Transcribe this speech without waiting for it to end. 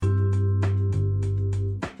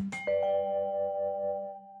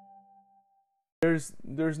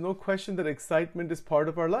there's no question that excitement is part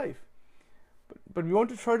of our life. But we want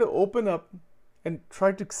to try to open up and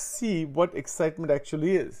try to see what excitement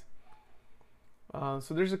actually is.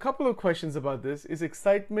 So there's a couple of questions about this. Is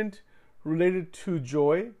excitement related to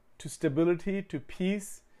joy, to stability, to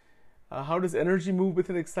peace? How does energy move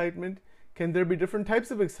within excitement? Can there be different types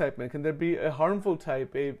of excitement? Can there be a harmful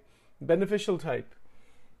type, a beneficial type?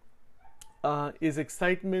 Is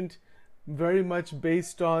excitement very much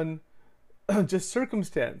based on just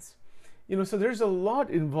circumstance? So there's a lot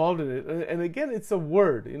involved in it. And again, it's a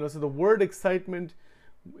word. So the word excitement,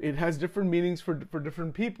 it has different meanings for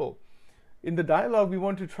different people. In the dialogue, we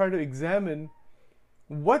want to try to examine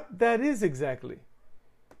what that is exactly.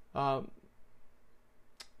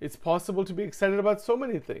 It's possible to be excited about so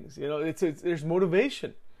many things. There's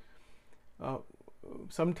motivation.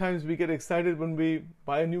 Sometimes we get excited when we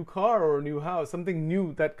buy a new car or a new house, something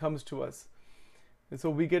new that comes to us. And so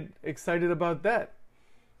we get excited about that.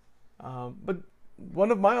 But one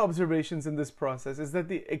of my observations in this process is that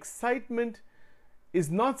the excitement is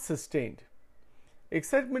not sustained.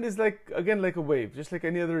 Excitement is like a wave, just like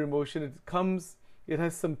any other emotion. It comes, it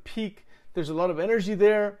has some peak, there's a lot of energy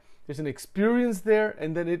there, there's an experience there,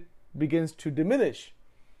 and then it begins to diminish.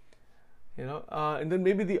 And then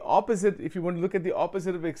maybe the opposite, if you want to look at the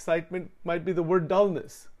opposite of excitement, might be the word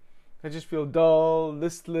dullness. I just feel dull,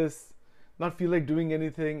 listless, not feel like doing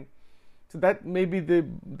anything. So that may be the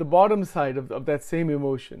bottom side of that same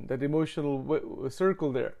emotion, that emotional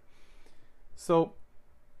circle there. So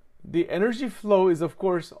the energy flow is, of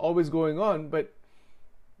course, always going on, but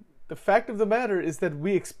the fact of the matter is that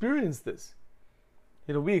we experience this.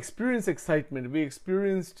 We experience excitement. We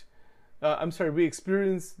experienced a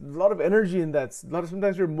lot of energy in that.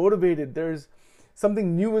 Sometimes we're motivated. There's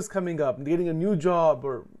something new is coming up, getting a new job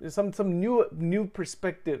or some new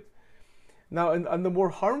perspective. Now, on the more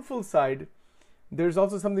harmful side, there's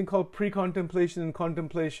also something called pre-contemplation and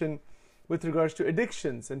contemplation with regards to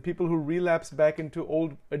addictions and people who relapse back into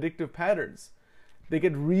old addictive patterns. They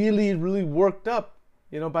get really, really worked up,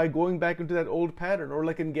 by going back into that old pattern, or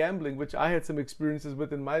like in gambling, which I had some experiences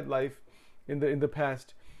with in my life in the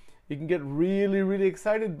past. You can get really, really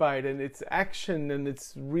excited by it, and it's action, and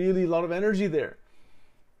it's really a lot of energy there.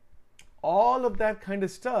 All of that kind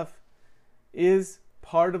of stuff is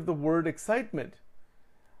part of the word excitement,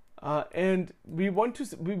 and we want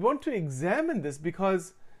to examine this,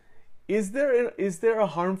 because is there a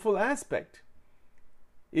harmful aspect?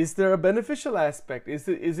 Is there a beneficial aspect? Is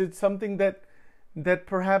it something that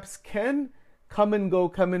perhaps can come and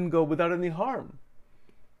go without any harm?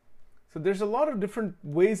 So there's a lot of different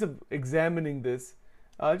ways of examining this.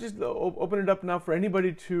 Just open it up now for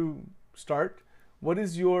anybody to start. What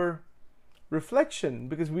is your reflection?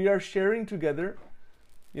 Because we are sharing together.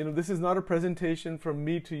 This is not a presentation from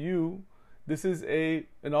me to you. This is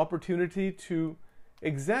an opportunity to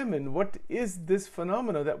examine what is this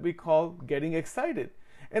phenomena that we call getting excited.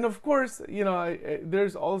 And of course,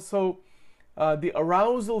 there's also the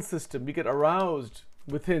arousal system. We get aroused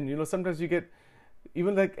within. Sometimes you get,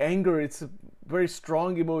 even like anger, it's a very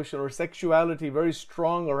strong emotion, or sexuality, very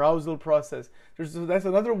strong arousal process. That's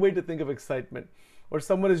another way to think of excitement. Or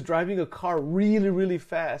someone is driving a car really, really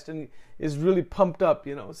fast and is really pumped up,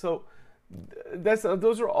 So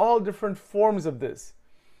those are all different forms of this.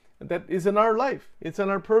 That is in our life. It's in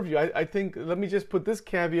our purview. I think, let me just put this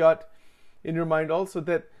caveat in your mind also,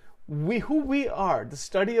 that who we are, the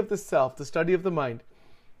study of the self, the study of the mind,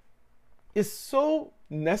 is so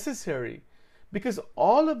necessary, because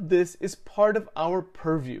all of this is part of our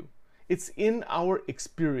purview. It's in our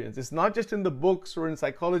experience. It's not just in the books or in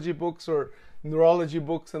psychology books or neurology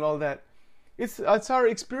books and all that. It's our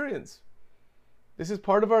experience. This is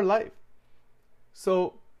part of our life.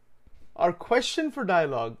 So our question for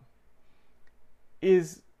dialogue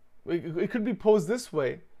is, it could be posed this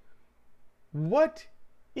way: what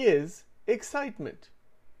is excitement?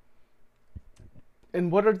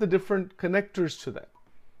 And what are the different connectors to that?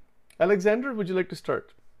 Alexander, would you like to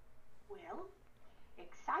start? Well,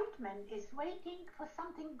 excitement is waiting for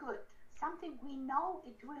something good, something we know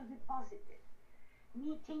it will be positive.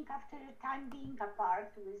 Meeting after a time being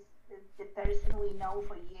apart with the person we know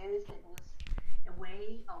for years and was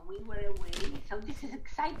away, or we were away. So this is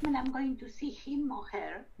excitement. I'm going to see him or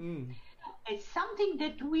her. It's something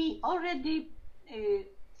that we already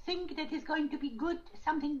think that is going to be good,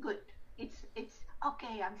 something good. It's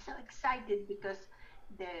okay. I'm so excited because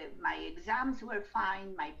my exams were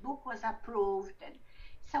fine, my book was approved, and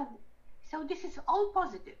so this is all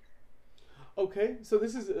positive. Okay, so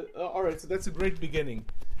this is all right. So that's a great beginning.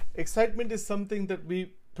 Excitement is something that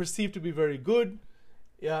we perceive to be very good.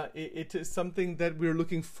 Yeah, it is something that we're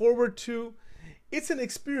looking forward to. it's an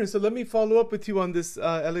experience. So let me follow up with you on this,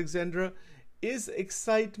 Alexandra. Is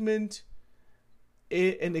excitement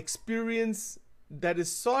an experience that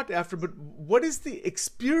is sought after? But what is the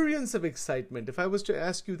experience of excitement? If I was to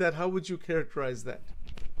ask you that, how would you characterize that?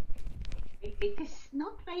 It is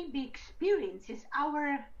not maybe experience, it's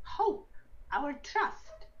our hope, our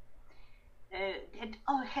trust. It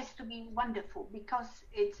all has to be wonderful because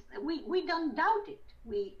we don't doubt it.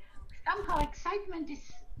 We somehow excitement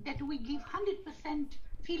is that we give 100%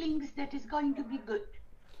 feelings that is going to be good.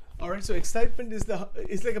 All right, so excitement is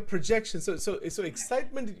like a projection. So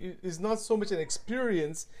excitement is not so much an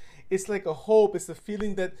experience. It's like a hope. It's a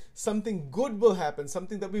feeling that something good will happen,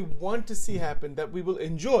 something that we want to see happen, that we will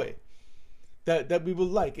enjoy, that we will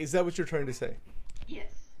like. Is that what you're trying to say?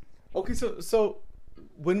 Yes. Okay, so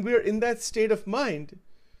when we're in that state of mind,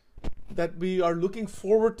 that we are looking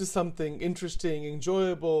forward to something interesting,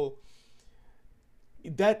 enjoyable,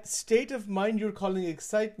 that state of mind you're calling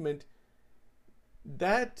excitement,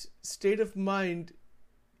 that state of mind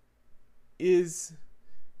is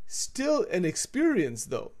still an experience,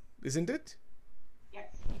 though, isn't it?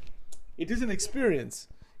 Yes. It is an experience.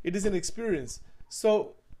 It is an experience.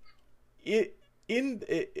 So, in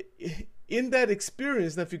that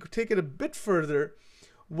experience, now if you could take it a bit further,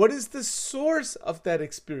 what is the source of that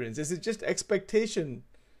experience? Is it just expectation,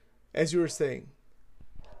 as you were saying?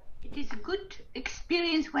 It is a good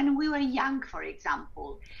experience when we were young, for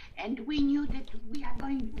example, and we knew that we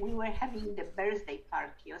were having the birthday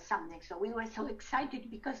party or something. So we were so excited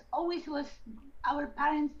because always our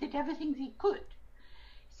parents did everything they could.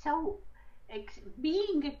 So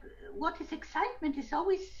what is excitement is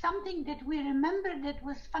always something that we remember that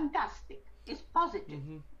was fantastic, is positive.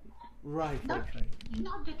 Mm-hmm. Right. Not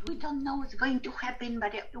that we don't know what's going to happen,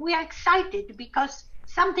 but we are excited because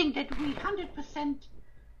something that we 100%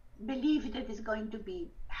 believe that is going to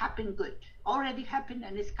happen good, already happened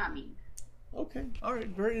and is coming. Okay, all right,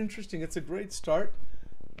 very interesting. It's a great start.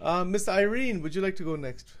 Miss Irene, would you like to go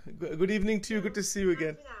next? Good evening to you. Good to see you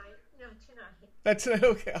again. No, tonight. That's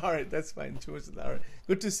okay. All right, that's fine. All right,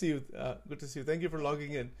 good to see you. Good to see you. Thank you for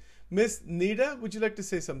logging in. Miss Nida, would you like to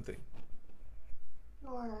say something?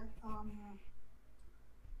 Sure.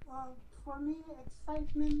 Well, for me,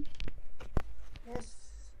 excitement is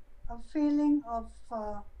a feeling of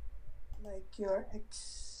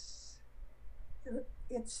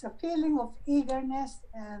it's a feeling of eagerness,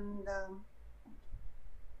 and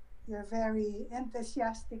you're very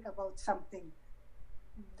enthusiastic about something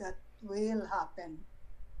that will happen.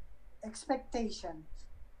 Expectations,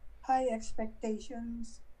 high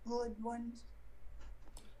expectations, good ones.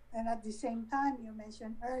 And at the same time, you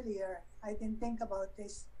mentioned earlier, I didn't think about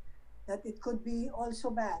this, that it could be also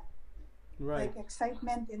bad. Right. Like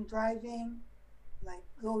excitement in driving, like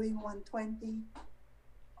going 120.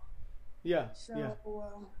 Yeah.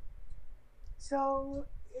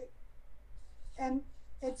 And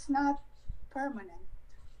it's not permanent.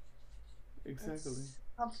 Exactly. It's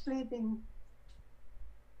a fleeting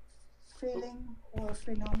feeling or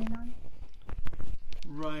phenomenon.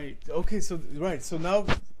 Right. Okay. So now,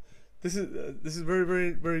 this is very,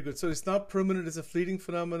 very, very good. So it's not permanent. It's a fleeting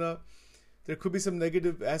phenomena. There could be some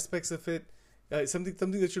negative aspects of it.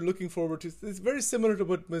 Something that you're looking forward to. It's very similar to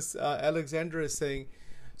what Miss Alexandra is saying.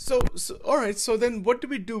 So all right. So then, what do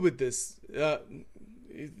we do with this?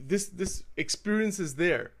 This experience is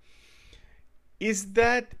there. Is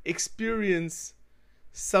that experience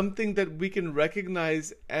something that we can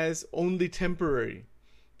recognize as only temporary,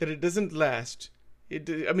 that it doesn't last?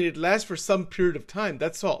 It lasts for some period of time.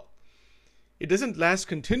 That's all. It doesn't last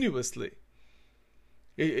continuously.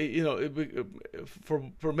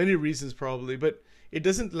 For many reasons probably, but it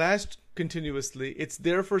doesn't last continuously. It's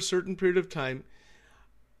there for a certain period of time.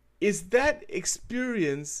 Is that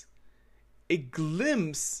experience a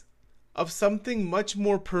glimpse of something much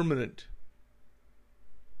more permanent?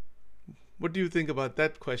 What do you think about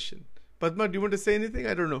that question? Padma, do you want to say anything?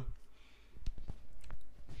 I don't know.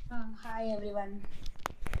 Hi everyone.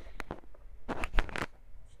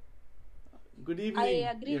 Good evening.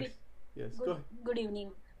 I agree with. Yes, go ahead. Good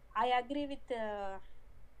evening. I agree with the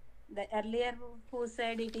earlier who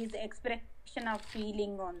said it is expression of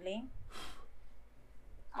feeling only.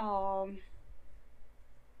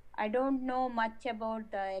 I don't know much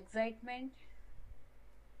about the excitement,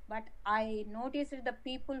 but I noticed the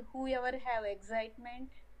people who ever have excitement,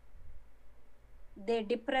 they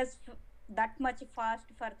depress that much fast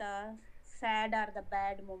for the sad or the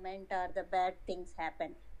bad moment or the bad things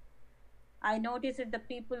happen. I noticed the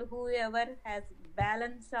people whoever has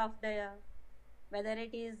balance of the, whether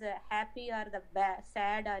it is happy or the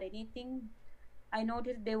sad or anything, I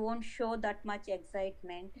noticed they won't show that much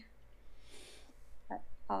excitement.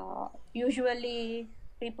 Usually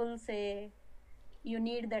people say you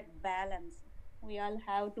need that balance. We all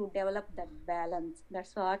have to develop that balance.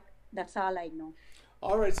 That's all I know.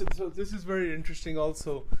 All right, so this is very interesting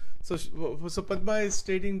also. So Padma is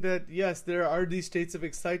stating that yes, there are these states of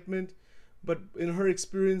excitement, but in her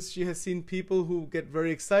experience, she has seen people who get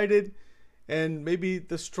very excited, and maybe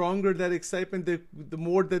the stronger that excitement, the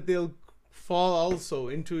more that they'll fall also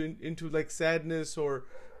into like sadness or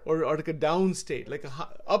like a down state, like a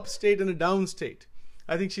up state and a down state.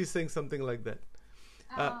 I think she's saying something like that.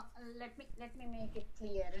 Let me make it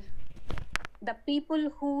clear. The people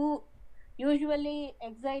who usually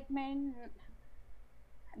excitement,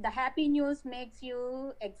 the happy news makes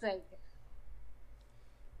you excited.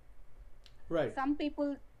 Right. Some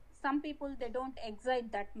people they don't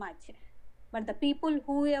excite that much, but the people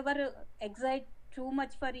who ever excite too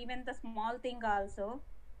much for even the small thing also,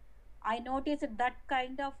 I noticed that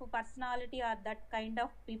kind of personality or that kind of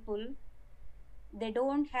people, they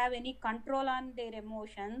don't have any control on their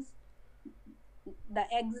emotions.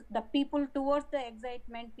 The people towards the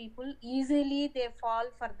excitement people, easily they fall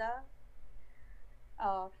for the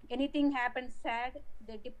anything happens sad,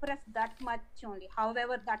 they depress that much only.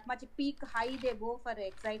 However, that much peak high they go for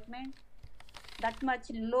excitement, that much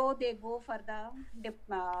low they go for the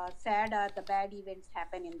sad or the bad events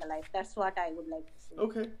happen in the life. That's what I would like to say.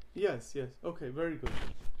 Okay. Yes. Okay. Very good.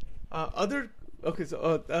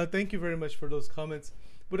 Thank you very much for those comments.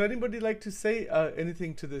 Would anybody like to say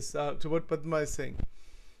anything to this, to what Padma is saying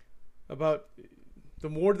about the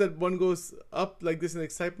more that one goes up like this in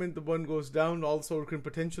excitement, the one goes down also, or can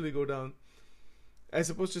potentially go down, as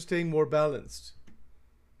opposed to staying more balanced?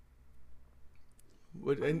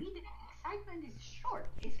 For me, the excitement is short.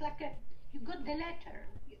 It's like you got the letter,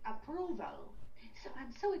 approval. So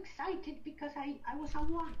I'm so excited because I was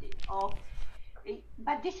awarded.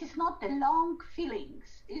 But this is not the long feelings.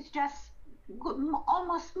 It's just good,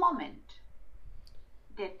 almost moment.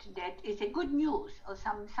 That is a good news, or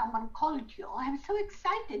someone called you. Oh, I'm so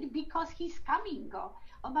excited because he's coming, or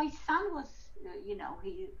my son was,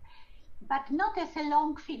 but not as a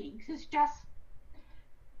long feelings. It's just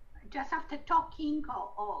after talking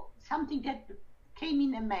or something that came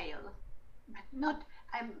in the mail. But not,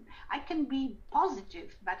 I can be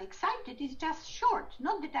positive, but excited is just short.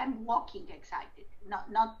 Not that I'm walking excited.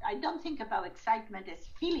 Not. I don't think about excitement as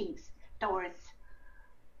feelings towards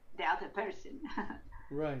the other person.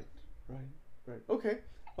 Right. Okay,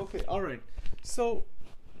 all right. So,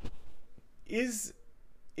 is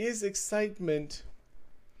excitement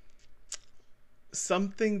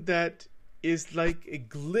something that is like a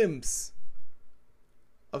glimpse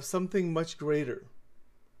of something much greater,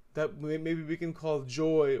 that maybe we can call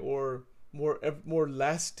joy, or more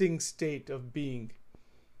lasting state of being?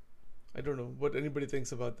 I don't know what anybody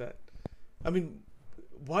thinks about that. I mean,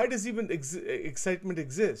 why does even excitement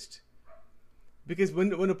exist? Because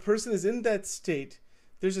when a person is in that state,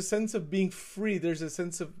 there's a sense of being free, there's a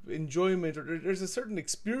sense of enjoyment, or there's a certain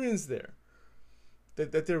experience there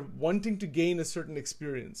that they're wanting to gain a certain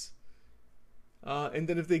experience. And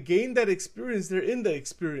then if they gain that experience, they're in the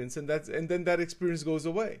experience, and then that experience goes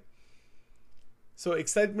away. So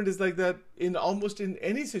excitement is like that in almost in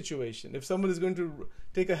any situation. If someone is going to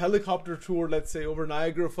take a helicopter tour, let's say over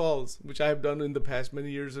Niagara Falls, which I have done in the past many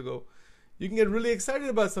years ago, you can get really excited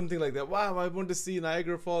about something like that. Wow, I want to see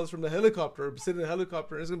Niagara Falls from the helicopter, or sit in a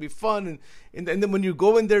helicopter, and it's going to be fun. And then when you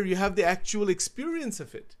go in there, you have the actual experience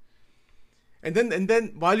of it. And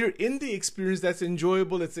then while you're in the experience, that's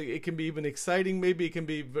enjoyable. It can be even exciting. Maybe it can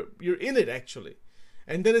be, you're in it actually.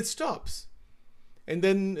 And then it stops. And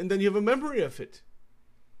then you have a memory of it.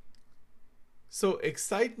 So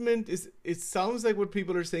excitement it sounds like what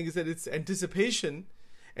people are saying is that it's anticipation,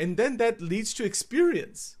 and then that leads to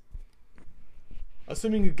experience.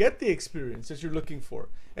 Assuming you get the experience that you're looking for.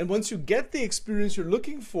 And once you get the experience you're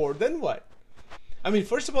looking for, then what? I mean,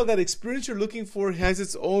 first of all, that experience you're looking for has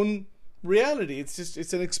its own reality.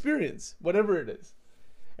 It's an experience, whatever it is.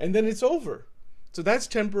 And then it's over. So that's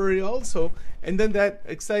temporary also. And then that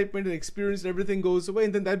excitement and experience and everything goes away,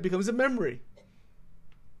 and then that becomes a memory.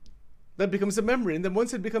 That becomes a memory. And then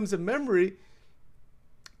once it becomes a memory,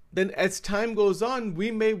 then as time goes on,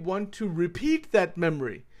 we may want to repeat that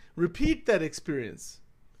memory. Repeat that experience.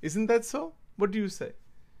 Isn't that so? What do you say?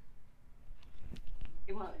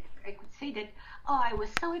 Well, I could say that, I was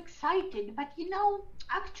so excited, but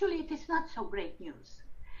actually it is not so great news.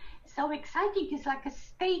 So exciting is like a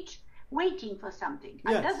stage waiting for something.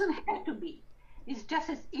 Yes. It doesn't have to be. It's just,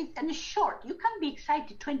 it's short. You can't be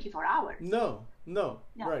excited 24 hours. No,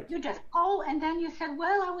 right. You just call and then you said,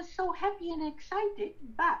 well, I was so happy and excited,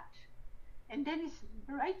 but and then it's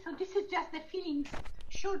right. So this is just the feelings,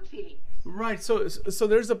 short feelings. Right. So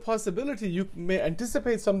there's a possibility you may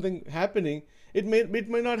anticipate something happening. It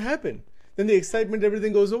may not happen. Then the excitement,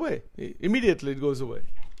 everything goes away. Immediately it goes away.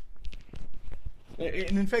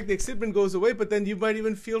 And in fact, the excitement goes away, but then you might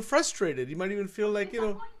even feel frustrated. You might even feel like,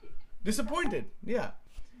 disappointed. Yeah.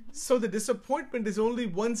 So the disappointment is only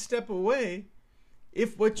one step away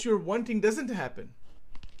if what you're wanting doesn't happen.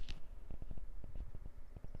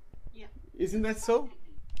 Yeah. Isn't that so?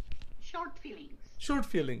 Short feelings. Short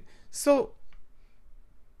feeling. So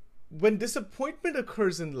when disappointment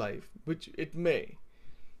occurs in life, which it may,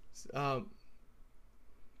 how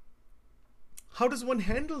does one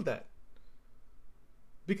handle that?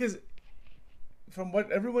 Because from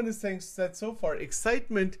what everyone is said so far,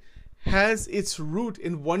 excitement has its root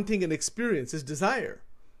in wanting an experience, its desire.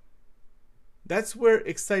 That's where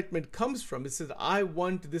excitement comes from. It says, I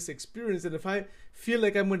want this experience, and if I feel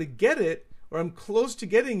like I'm going to get it, or I'm close to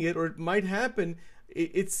getting it, or it might happen,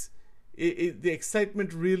 the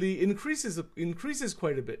excitement really increases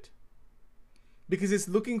quite a bit. Because it's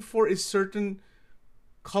looking for a certain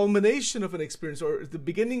culmination of an experience, or the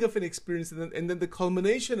beginning of an experience, and then the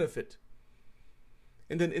culmination of it.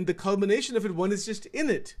 And then in the culmination of it, one is just in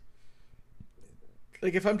it.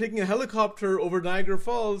 Like if I'm taking a helicopter over Niagara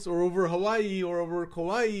Falls, or over Hawaii, or over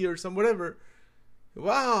Kauai, or some whatever,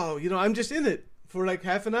 wow, I'm just in it for like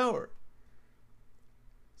half an hour.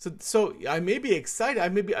 So I may be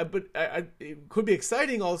excited, but it could be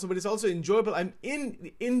exciting also, but it's also enjoyable. I'm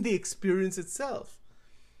in the experience itself.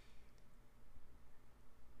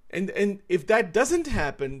 And if that doesn't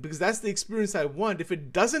happen, because that's the experience I want, if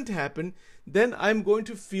it doesn't happen, then I'm going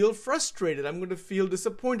to feel frustrated. I'm going to feel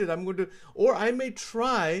disappointed. Or I may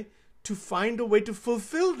try to find a way to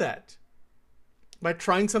fulfill that by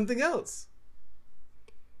trying something else.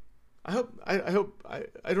 I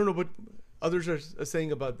don't know what others are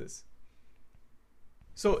saying about this.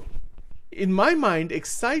 So in my mind,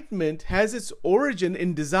 excitement has its origin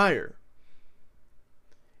in desire.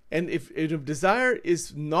 And if desire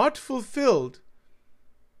is not fulfilled,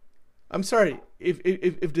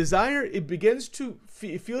 if desire, it begins to,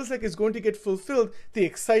 it feels like it's going to get fulfilled, the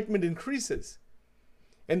excitement increases.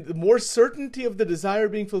 And the more certainty of the desire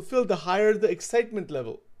being fulfilled, the higher the excitement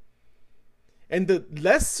level. And the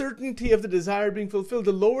less certainty of the desire being fulfilled,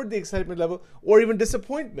 the lower the excitement level, or even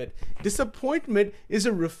disappointment. Disappointment is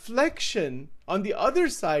a reflection on the other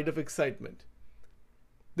side of excitement.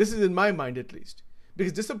 This is in my mind at least.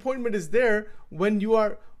 Because disappointment is there when you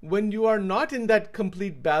are not in that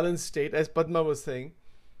complete balanced state, as Padma was saying.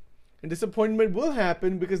 And disappointment will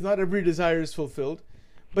happen because not every desire is fulfilled.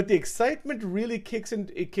 But the excitement really kicks in.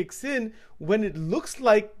 It kicks in when it looks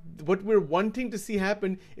like what we're wanting to see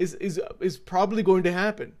happen is probably going to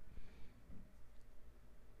happen.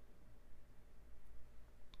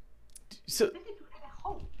 So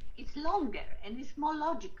hope. It's longer and it's more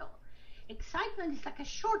logical. Excitement is like a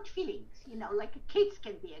short feelings, like kids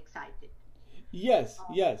can be excited. Yes.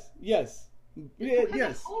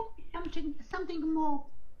 Hope is something more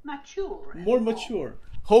mature. More mature.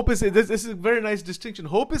 Hope is this is a very nice distinction.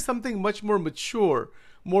 Hope is something much more mature,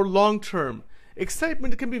 more long term.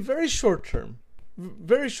 Excitement can be very short term,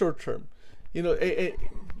 very short term.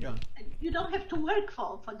 Yeah. You don't have to work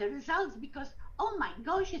for the results because oh my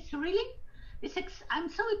gosh, it's really I'm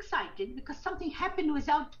so excited because something happened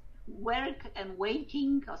without work and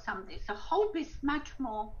waiting or something. So hope is much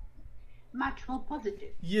more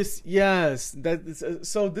positive. Yes. That is,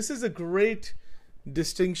 so this is a great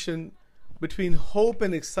distinction between hope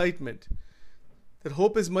and excitement. That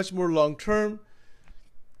hope is much more long term.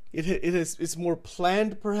 It's more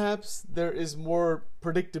planned, perhaps. There is more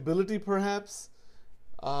predictability, perhaps.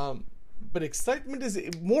 But excitement is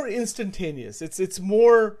more instantaneous. It's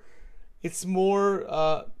more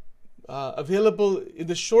available in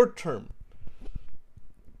the short term.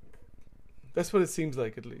 That's what it seems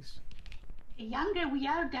like, at least. The younger we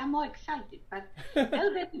are, they're more excited. But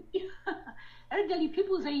elderly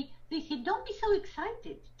people, they say, don't be so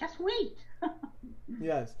excited. Just wait.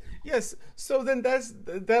 Yes. So then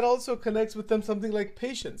that also connects with them something like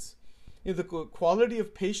patience. The quality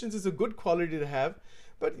of patience is a good quality to have.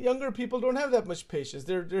 But younger people don't have that much patience.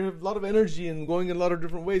 They have a lot of energy and going in a lot of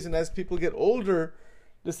different ways. And as people get older,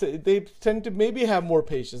 they tend to maybe have more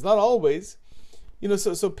patience. Not always.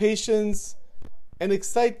 So patience and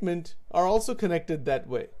excitement are also connected that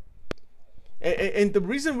way. And the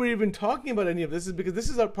reason we're even talking about any of this is because this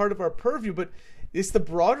is part of our purview, but it's the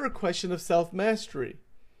broader question of self-mastery.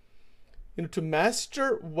 To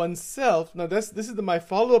master oneself. Now this is my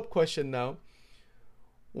follow-up question now.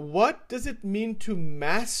 What does it mean to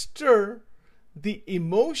master the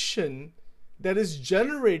emotion that is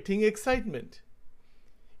generating excitement?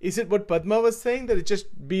 Is it what Padma was saying, that it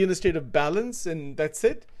just be in a state of balance and that's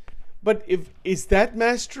it? But is that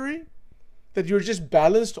mastery, that you're just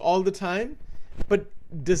balanced all the time? But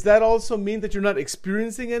does that also mean that you're not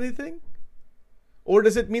experiencing anything? Or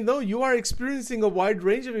does it mean, no, you are experiencing a wide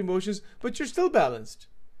range of emotions, but you're still balanced?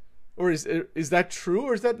 Or is that true,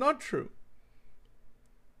 or is that not true?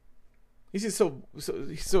 You see, so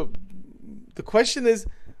the question is,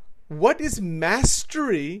 what is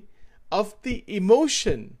mastery of the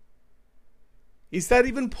emotion? Is that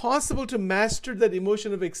even possible to master that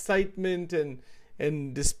emotion of excitement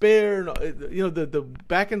and despair, and the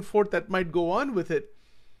back and forth that might go on with it?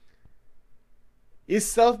 Is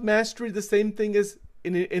self-mastery the same thing as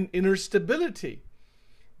in inner stability?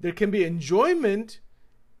 There can be enjoyment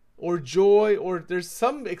or joy, or there's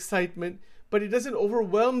some excitement, but it doesn't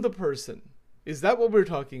overwhelm the person. Is that what we're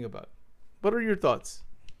talking about? What are your thoughts?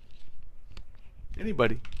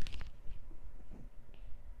 Anybody?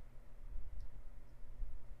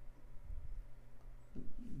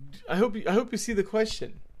 I hope you see the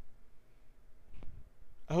question.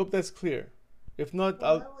 I hope that's clear. If not,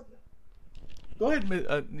 I'll go ahead,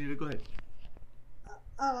 Nita. Go ahead.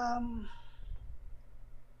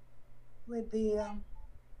 With the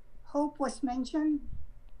hope was mentioned,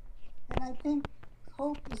 and I think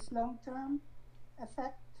hope is long-term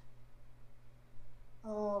effect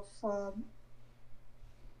of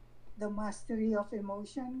the mastery of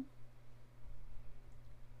emotion.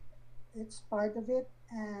 It's part of it,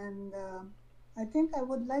 and I think I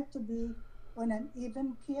would like to be on an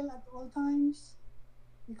even keel at all times,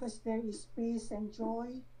 because there is peace and joy.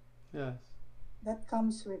 Yes. That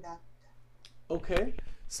comes with that. Okay.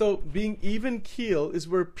 So being even keel is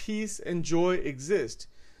where peace and joy exist.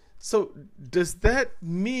 So does that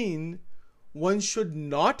mean one should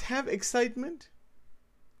not have excitement?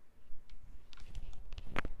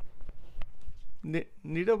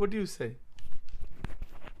 Nita, what do you say?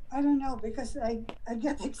 I don't know, because I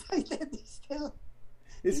get excited still.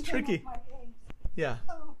 It's tricky. At my age. Yeah.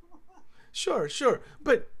 Sure.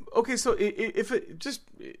 But okay, so if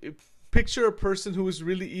picture a person who is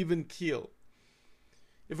really even keel.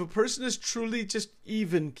 If a person is truly just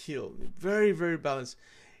even keel, very, very balanced,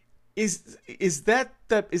 is that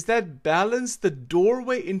balance the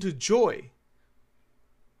doorway into joy?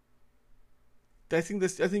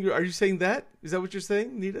 Are you saying that? Is that what you're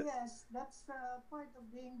saying, Nita? Yes, that's part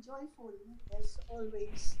of being joyful, as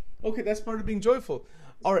always. Okay, that's part of being joyful.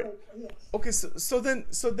 All right. Yes. Okay, so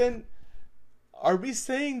then, are we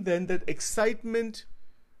saying then that excitement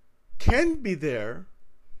can be there,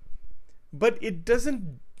 but it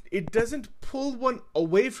doesn't pull one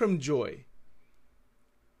away from joy?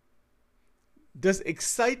 Does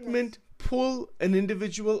excitement pull an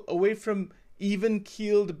individual away from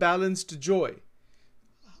even-keeled, balanced joy?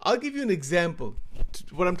 I'll give you an example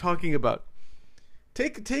to what I'm talking about.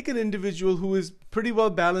 Take an individual who is pretty well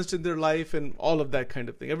balanced in their life and all of that kind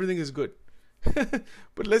of thing. Everything is good.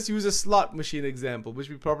 But let's use a slot machine example, which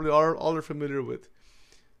we probably all are familiar with.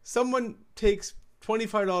 Someone takes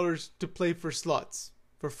 $25 to play for slots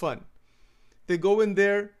for fun. They go in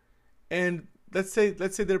there, and let's say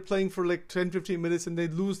they're playing for like 10-15 minutes and they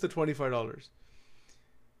lose the $25.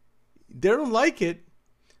 They don't like it,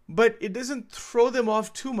 but it doesn't throw them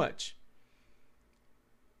off too much.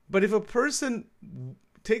 But if a person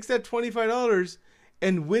takes that $25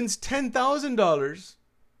 and wins $10,000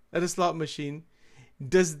 at a slot machine,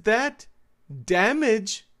 does that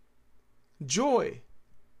damage joy?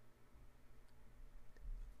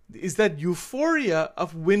 Is that euphoria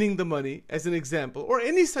of winning the money, as an example, or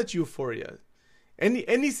any such euphoria?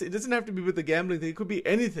 It doesn't have to be with the gambling thing. It could be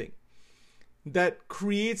anything that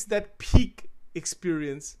creates that peak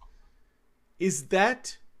experience. Is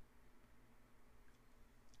that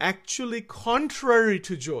actually contrary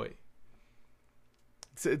to joy?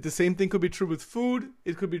 The same thing could be true with food.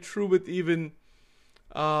 It could be true with even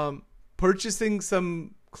purchasing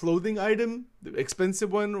some clothing item, the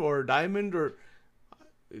expensive one, or diamond, or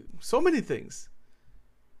so many things.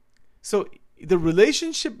 So the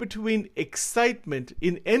relationship between excitement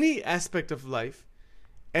in any aspect of life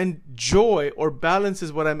and joy or balance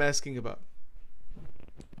is what I'm asking about.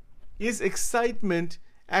 Is excitement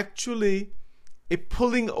actually a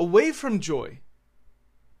pulling away from joy?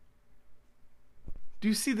 Do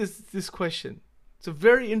you see this question? It's a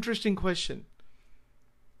very interesting question.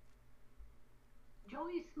 Joy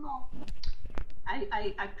is more.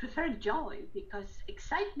 I prefer joy, because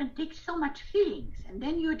excitement takes so much feelings, and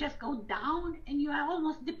then you just go down and you are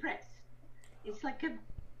almost depressed. It's like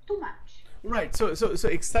too much. Right. So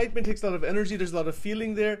excitement takes a lot of energy. There's a lot of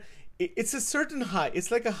feeling there. it's a certain high.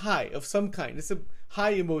 It's like a high of some kind. It's a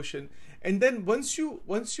high emotion. And then once you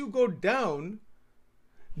go down,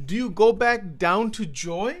 do you go back down to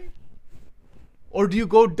joy? Or do you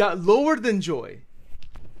go down lower than joy?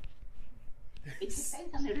 It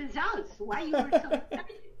depends on the results. Why you were so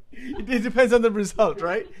excited? It depends on the result,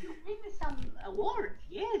 right? If you win some award,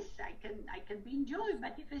 yes, I can be in joy.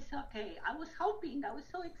 But if it's okay, I was hoping, I was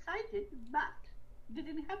so excited, but it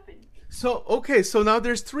didn't happen. So, okay, so now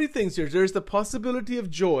there's three things here. There's the possibility of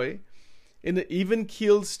joy in an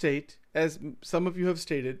even-keeled state, as some of you have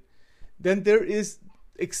stated. Then there is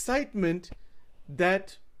excitement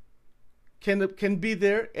that can be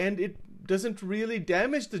there, and it doesn't really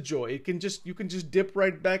damage the joy. You can just dip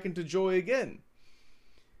right back into joy again.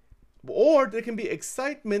 Or there can be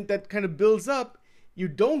excitement that kind of builds up. You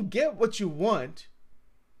don't get what you want,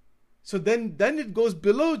 so then it goes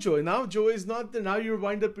below joy. Now joy is not there. Now you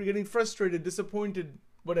wind up getting frustrated, disappointed,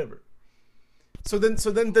 whatever. So then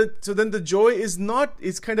the joy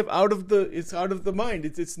is kind of out of the mind.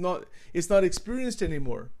 It's not experienced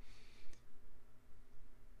anymore.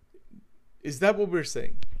 Is that what we're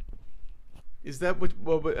saying? Is that what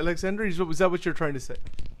Alexander, is that what you're trying to say?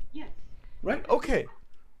 Yes. Right? Okay.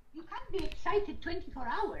 You can't be excited 24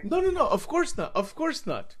 hours. No. Of course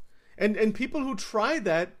not. And people who try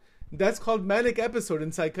that, that's called manic episode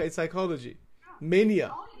in psychology. Mania.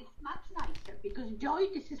 Joy is much nicer because joy,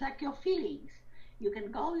 this is like your feelings. You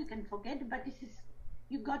can go, you can forget, but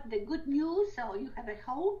you got the good news, or you have a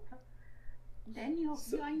hope. Then you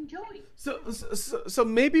enjoy. So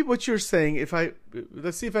maybe what you're saying,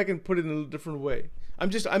 let's see if I can put it in a little different way.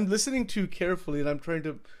 I'm listening to you carefully, and I'm trying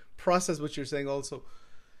to process what you're saying also.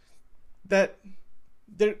 That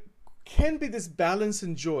there can be this balance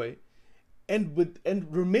and joy, and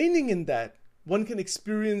remaining in that, one can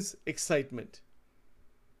experience excitement.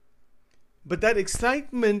 But that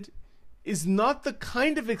excitement is not the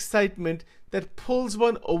kind of excitement that pulls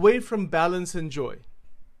one away from balance and joy.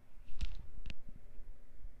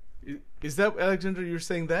 Is that, Alexander, you're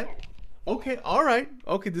saying that? Okay, all right.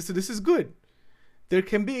 Okay, this is good. There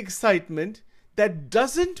can be excitement that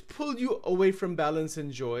doesn't pull you away from balance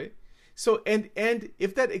and joy. So, and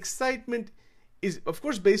if that excitement is, of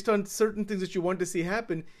course, based on certain things that you want to see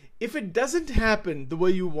happen, if it doesn't happen the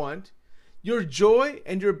way you want, your joy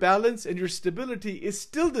and your balance and your stability is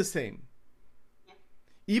still the same.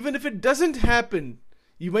 Even if it doesn't happen,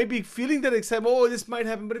 you might be feeling that excitement, oh, this might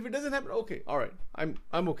happen, but if it doesn't happen, okay, all right,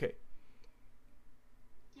 I'm okay.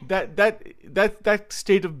 That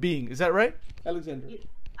state of being, is that right, Alexander? Yes,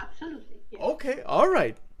 absolutely. Yes. Okay, all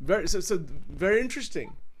right. Very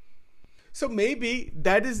interesting. So maybe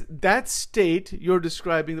that state you're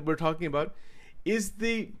describing, that we're talking about, is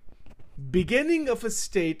the beginning of a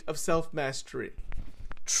state of self-mastery.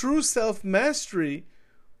 True self-mastery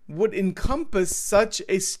would encompass such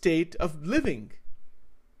a state of living.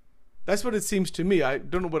 That's what it seems to me. I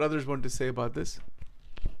don't know what others want to say about this.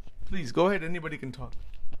 Please, go ahead. Anybody can talk.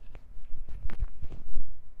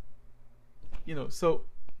 So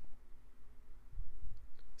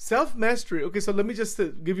self-mastery. Okay, so let me just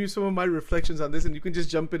give you some of my reflections on this, and you can just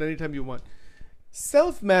jump in anytime you want.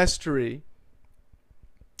 Self-mastery,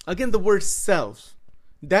 again, the word self.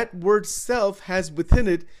 That word self has within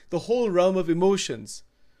it the whole realm of emotions.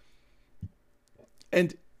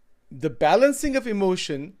 And the balancing of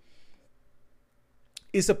emotion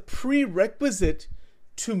is a prerequisite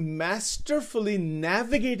to masterfully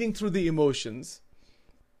navigating through the emotions.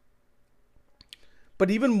 But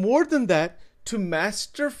even more than that, to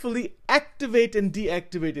masterfully activate and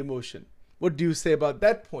deactivate emotion. What do you say about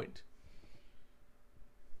that point?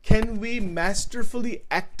 Can we masterfully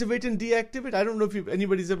activate and deactivate? I don't know if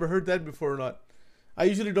anybody's ever heard that before or not. I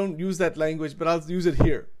usually don't use that language, but I'll use it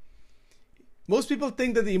here. Most people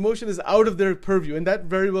think that the emotion is out of their purview, and that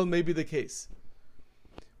very well may be the case.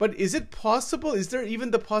 But is it possible? Is there even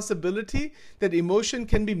the possibility that emotion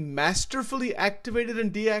can be masterfully activated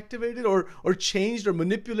and deactivated, or changed, or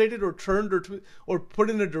manipulated, or turned, or put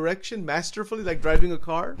in a direction masterfully, like driving a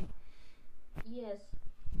car? Yes.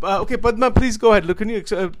 Okay, Padma, please go ahead. Look,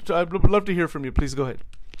 I'd love to hear from you. Please go ahead.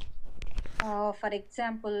 For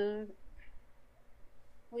example,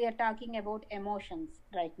 we are talking about emotions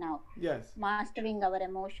right now. Yes. Mastering our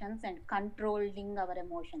emotions and controlling our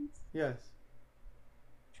emotions. Yes.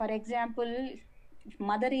 For example, if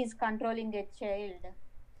mother is controlling a child,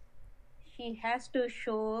 she has to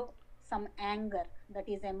show some anger, that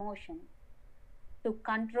is emotion, to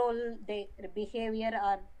control their behavior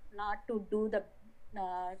or not to do to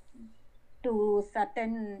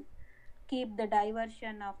keep the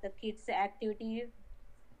diversion of the kids' activity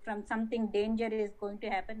from something danger is going to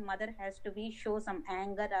happen, mother has to be show some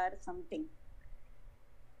anger or something.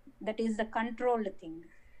 That is the controlled thing.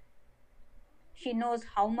 She knows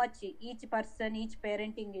how much each person, each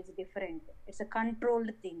parenting is different. It's a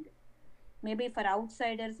controlled thing. Maybe for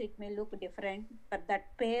outsiders it may look different, but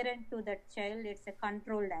that parent to that child, it's a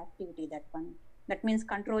controlled activity, that one. That means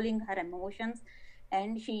controlling her emotions,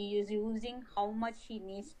 and she is using how much she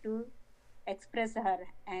needs to express her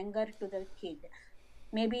anger to the kid.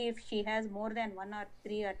 Maybe if she has more than 1 or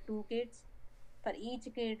 3 or 2 kids, for each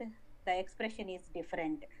kid the expression is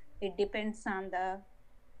different. It depends on the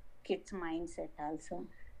kid's mindset also.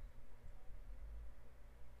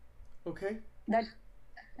 Okay.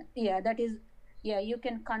 That is, you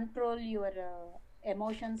can control your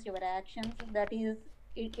emotions, your actions. That is,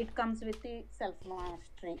 it comes with the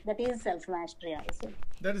self-mastery. That is self-mastery also.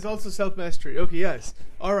 That is also self-mastery. Okay, yes.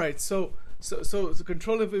 All right. So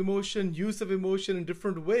control of emotion, use of emotion in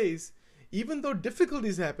different ways, even though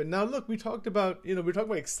difficulties happen. Now, look, we talked about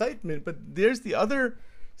excitement, but there's the other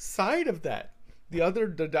side of that.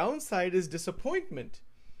 The downside is disappointment.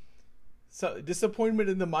 So disappointment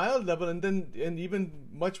in the mild level, and even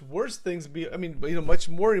much worse things. Much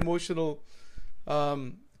more emotional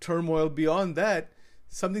turmoil beyond that.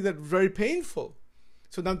 Something that's very painful.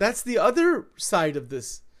 So now that's the other side of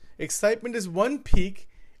this. Excitement is one peak,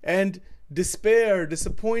 and despair,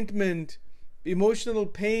 disappointment, emotional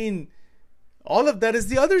pain, all of that is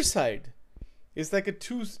the other side. It's like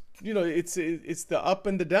it's the up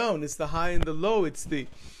and the down. It's the high and the low. It's the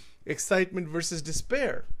excitement versus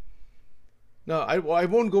despair. Now, I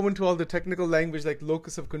won't go into all the technical language like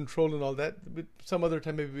locus of control and all that. But some other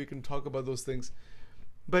time maybe we can talk about those things.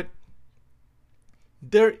 But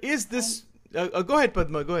there is this... go ahead,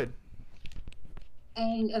 Padma, go ahead.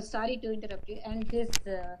 And sorry to interrupt you. And this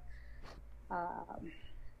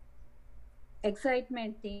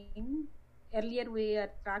excitement thing, earlier we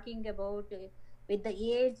are talking about with the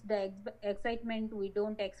age, the excitement we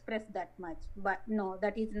don't express that much. But no,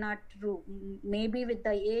 that is not true. Maybe with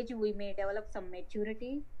the age we may develop some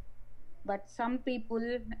maturity, but some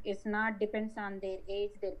people, it's not depends on their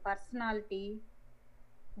age, their personality.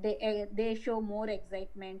 They show more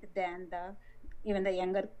excitement than even the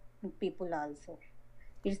younger people also.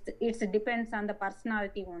 It depends on the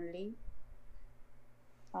personality only.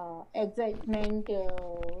 Excitement,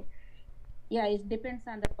 it depends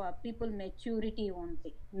on the people maturity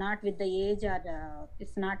only, not with the age, or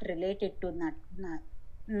it's not related to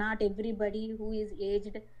not everybody who is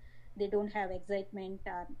aged, they don't have excitement,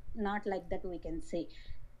 or not like that we can say.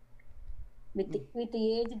 With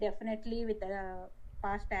the age, definitely with the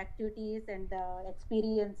past activities and the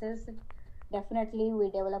experiences, definitely we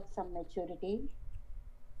develop some maturity.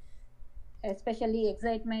 Especially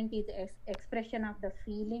excitement is expression of the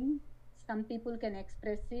feeling. Some people can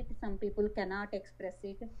express it, some people cannot express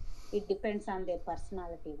it. It depends on their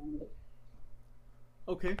personality only.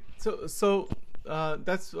 Okay, so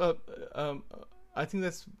that's I think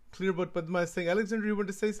that's clear what Padma is saying. Alexander, you want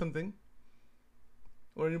to say something,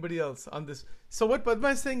 or anybody else on this? So what Padma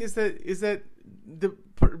is saying is that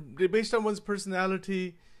based on one's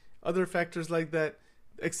personality, other factors like that,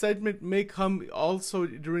 excitement may come also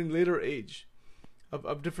during later age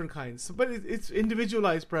of different kinds. So, but it's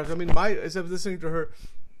individualized, perhaps. I mean, as I was listening to her,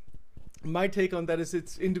 my take on that is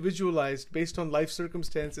it's individualized based on life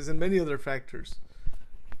circumstances and many other factors.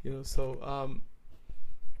 So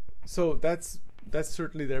that's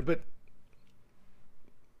certainly there. But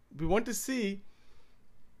we want to see,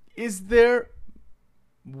 is there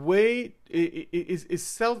way, is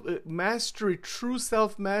self mastery, true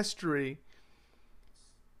self mastery,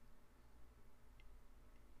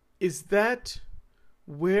 is that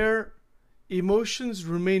where emotions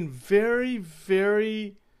remain very,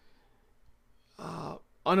 very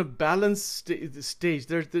on a balanced stage?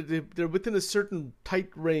 They're within a certain tight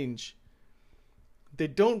range. They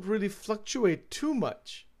don't really fluctuate too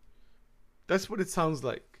much. That's what it sounds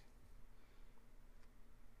like.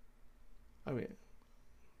 I mean,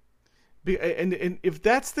 and if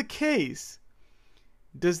that's the case,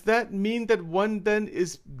 does that mean that one then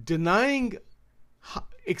is denying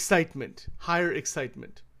excitement, higher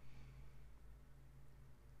excitement?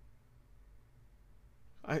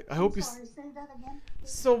 I hope you... Sorry, say that again.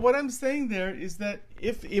 So what I'm saying there is that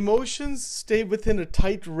if emotions stay within a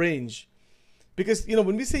tight range, because,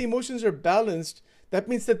 when we say emotions are balanced, that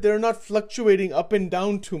means that they're not fluctuating up and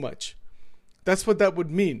down too much. That's what that would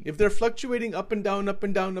mean. If they're fluctuating up and down, up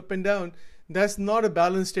and down, up and down, that's not a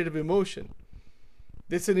balanced state of emotion.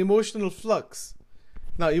 It's an emotional flux.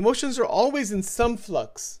 Now, emotions are always in some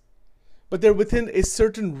flux, but they're within a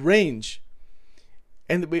certain range.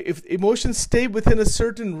 And if emotions stay within a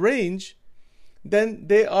certain range, then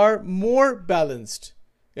they are more balanced,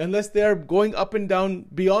 unless they are going up and down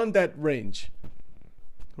beyond that range.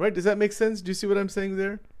 Right? Does that make sense? Do you see what I'm saying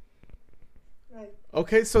there? Right.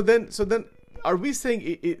 Okay, so then are we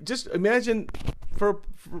saying, just imagine for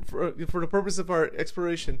the purpose of our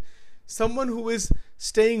exploration, someone who is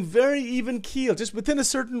staying very even keel, just within a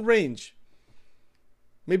certain range.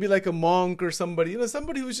 Maybe like a monk or somebody,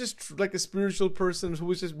 somebody who's just like a spiritual person who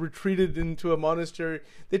was just retreated into a monastery.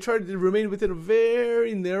 They try to remain within a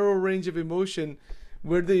very narrow range of emotion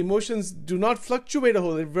where the emotions do not fluctuate a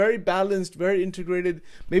whole. They're very balanced, very integrated.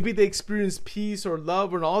 Maybe they experience peace or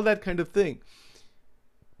love and all that kind of thing.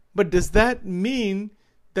 But does that mean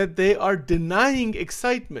that they are denying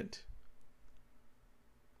excitement?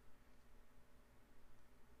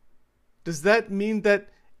 Does that mean that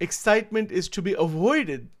excitement is to be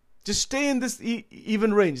avoided? Just stay in this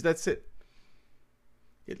even range. That's it.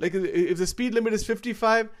 Like if the speed limit is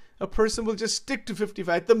 55, a person will just stick to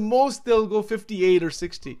 55. At the most, they'll go 58 or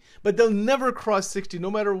 60, but they'll never cross 60.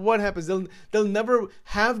 No matter what happens, they'll never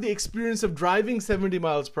have the experience of driving 70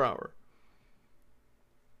 miles per hour.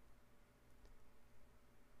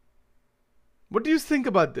 What do you think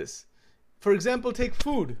about this? For example, take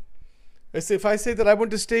food. If I say that I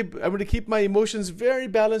want to keep my emotions very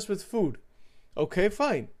balanced with food, okay,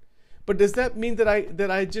 fine. But does that mean that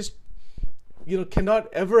I just cannot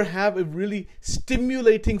ever have a really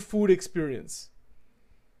stimulating food experience?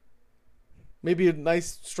 Maybe a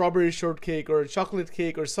nice strawberry shortcake or a chocolate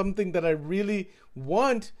cake or something that I really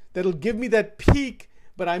want that'll give me that peak,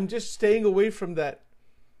 but I'm just staying away from that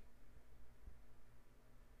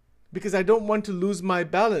because I don't want to lose my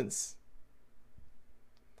balance.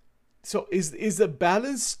 So is a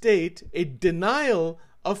balanced state a denial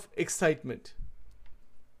of excitement?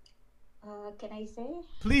 Can I say?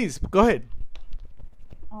 Please, go ahead.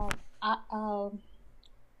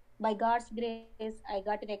 By God's grace, I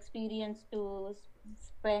got an experience to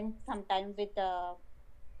spend some time with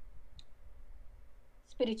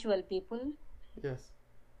spiritual people. Yes.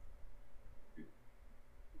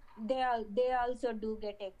 They also do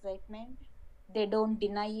get excitement. They don't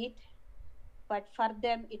deny it. But for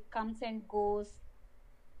them, it comes and goes.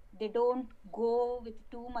 They don't go with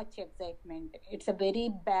too much excitement. It's a very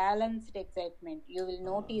balanced excitement. You will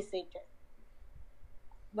notice it.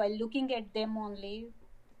 By looking at them only,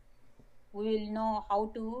 we will know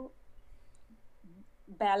how to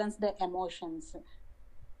balance the emotions.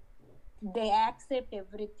 They accept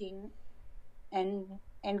everything and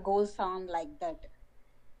goes on like that.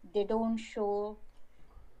 They don't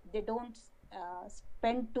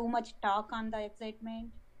spend too much talk on the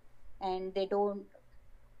excitement, and they don't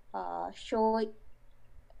show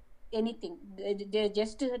anything. They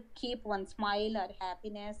just keep one smile or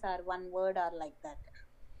happiness or one word or like that.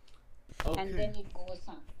 Okay. And then it goes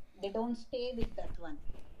on. They don't stay with that one.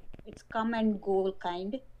 It's come and go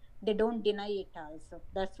kind. They don't deny it also.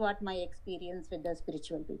 That's what my experience with the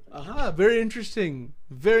spiritual people. Aha, very interesting.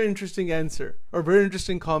 Very interesting answer, or very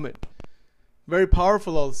interesting comment. Very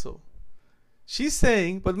powerful also. She's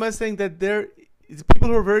saying, Padma is saying that there is people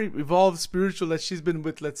who are very evolved spiritual that she's been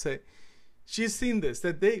with, let's say. She's seen this,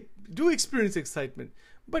 that they do experience excitement,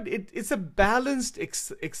 but it's a balanced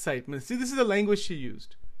excitement. See, this is the language she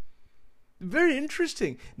used. Very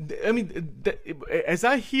interesting. I mean, as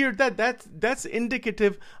I hear that's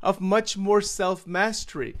indicative of much more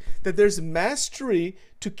self-mastery. That there's mastery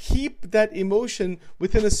to keep that emotion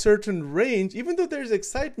within a certain range, even though there's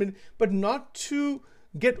excitement, but not to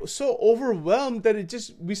get so overwhelmed that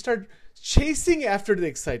we start chasing after the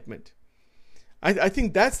excitement. I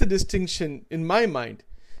think that's the distinction in my mind.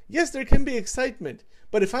 Yes, there can be excitement,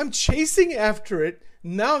 but if I'm chasing after it,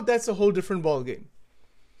 now that's a whole different ballgame.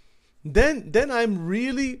 Then I'm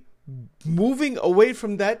really moving away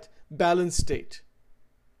from that balanced state.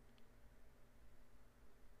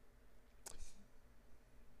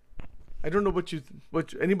 I don't know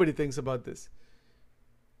what anybody thinks about this.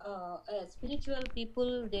 Spiritual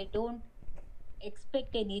people, they don't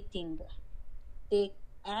expect anything. They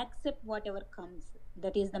accept whatever comes.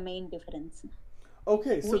 That is the main difference.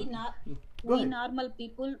 Okay, so we normal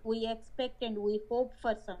people, we expect and we hope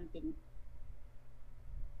for something.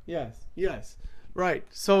 Yes, right.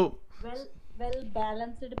 So well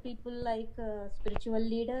balanced people like spiritual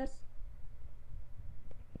leaders.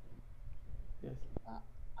 Yes.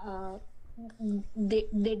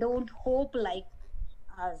 They don't hope like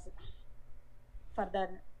us for the.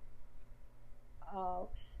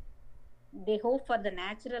 They hope for the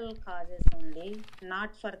natural causes only,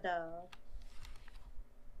 not for the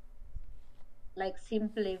like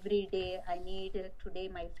simple every day. I need today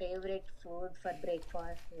my favorite food for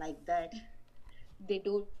breakfast, like that. They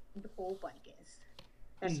don't hope, I guess.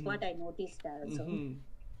 That's what I noticed also.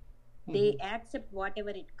 They accept whatever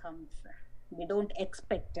it comes. They don't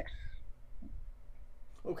expect.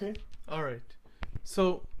 Okay. All right.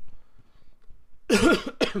 So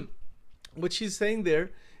what she's saying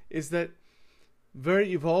there is that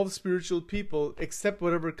very evolved spiritual people accept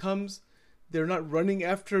whatever comes. They're not running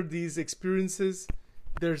after these experiences.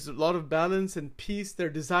 There's a lot of balance and peace. Their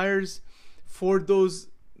desires for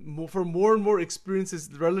more and more experiences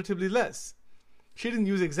relatively less. She didn't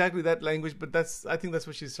use exactly that language, but I think that's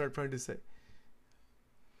what she started trying to say.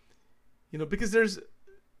 Because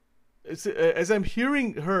as I'm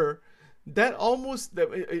hearing her, that almost,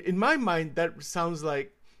 in my mind, that sounds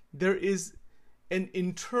like there is an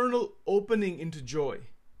internal opening into joy.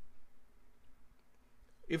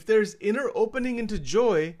 If there's inner opening into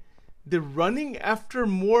joy, the running after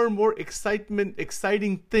more and more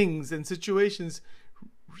exciting things and situations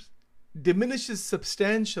diminishes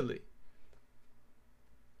substantially.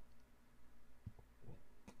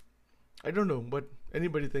 I don't know what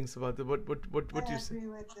anybody thinks about that. What you say? I agree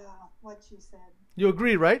with what she said. You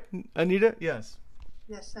agree, right, Anita? Yes.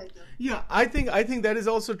 Yes, I do. Yeah, I think that is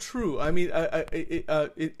also true. I mean,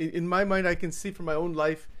 in my mind, I can see from my own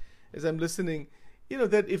life as I'm listening,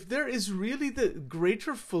 that if there is really the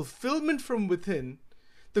greater fulfillment from within,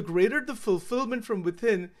 the greater the fulfillment from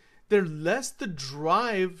within, the less the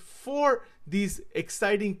drive for these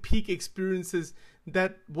exciting peak experiences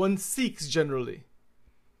that one seeks generally.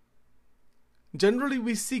 Generally,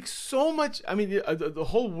 we seek so much. I mean, the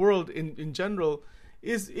whole world in general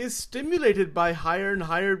is stimulated by higher and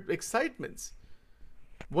higher excitements.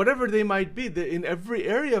 Whatever they might be, in every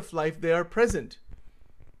area of life, they are present.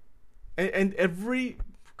 And every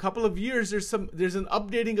couple of years, there's an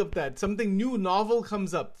updating of that. Something new, novel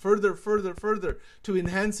comes up, further, to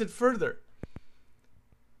enhance it further.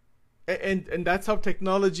 And that's how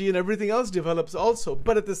technology and everything else develops also.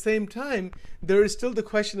 But at the same time, there is still the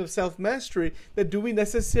question of self-mastery, that do we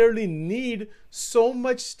necessarily need so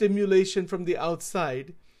much stimulation from the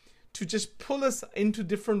outside to just pull us into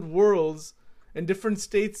different worlds and different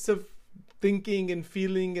states of thinking and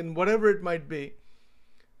feeling and whatever it might be?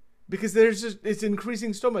 Because it's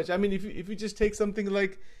increasing so much. I mean, if you just take something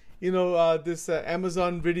like, this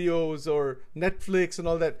Amazon videos or Netflix and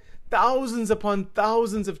all that, thousands upon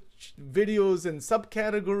thousands of videos and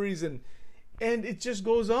subcategories, and it just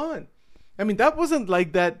goes on. I mean, that wasn't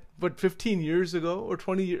like that, 15 years ago or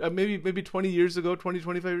 20 years, maybe 20 years ago, 20,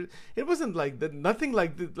 25 years. It wasn't like that. Nothing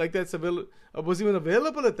like that's was even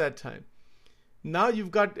available at that time. Now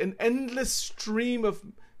you've got an endless stream of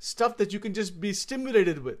stuff that you can just be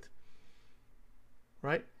stimulated with.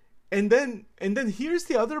 Right? And then here's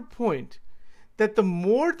the other point, that the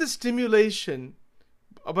more the stimulation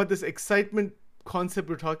about this excitement concept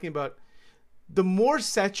we're talking about, the more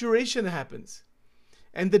saturation happens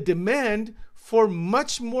and the demand for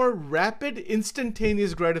much more rapid,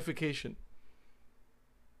 instantaneous gratification,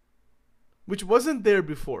 which wasn't there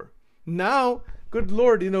before. Now, good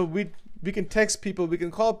Lord, we can text people, we can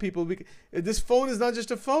call people. This phone is not just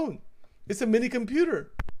a phone; it's a mini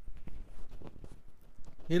computer.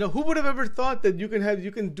 Who would have ever thought that you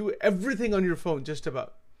can do everything on your phone, just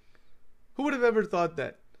about? Who would have ever thought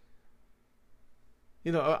that?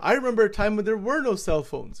 I remember a time when there were no cell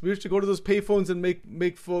phones. We used to go to those pay phones and make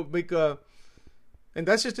and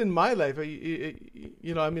that's just in my life.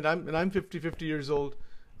 I'm 50 years old.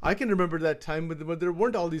 I can remember that time when there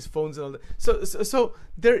weren't all these phones and all that. So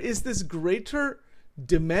there is this greater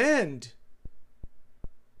demand.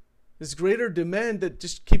 This greater demand that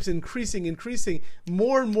just keeps increasing,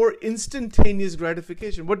 more and more instantaneous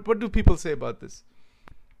gratification. What do people say about this?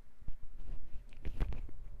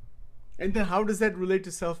 And then how does that relate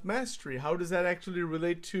to self-mastery? How does that actually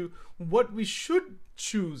relate to what we should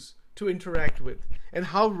choose to interact with? And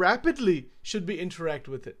how rapidly should we interact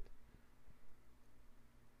with it?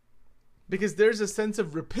 Because there's a sense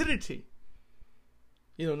of rapidity.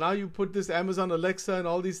 Now you put this Amazon Alexa and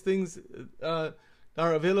all these things are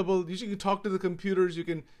available. You can talk to the computers. You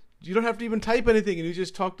don't have to even type anything, and you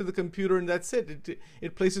just talk to the computer, and that's it.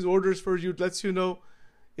 It places orders for you. It lets you know.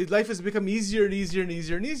 Life has become easier and easier and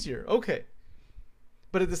easier and easier. Okay.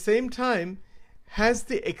 But at the same time, has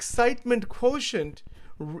the excitement quotient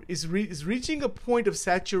is reaching a point of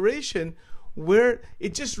saturation where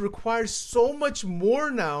it just requires so much more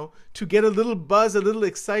now to get a little buzz, a little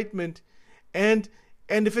excitement, and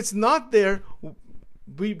if it's not there,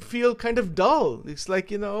 we feel kind of dull. It's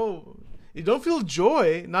like, you don't feel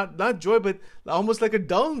joy, not joy, but almost like a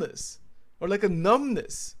dullness or like a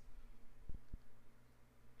numbness.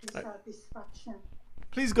 dissatisfaction.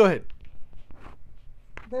 Please go ahead.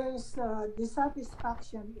 There's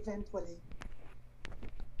dissatisfaction eventually.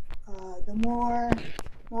 The more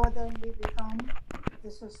modern we become,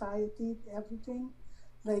 the society, everything,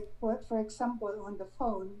 like for example, on the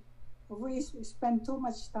phone, we spend too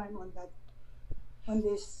much time on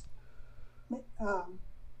this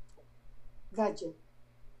gadget,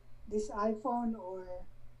 this iPhone or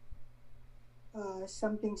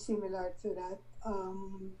something similar to that.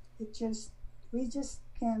 We just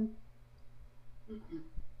can't.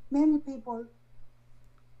 Many people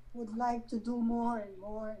would like to do more and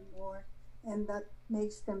more and more, and that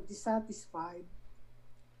makes them dissatisfied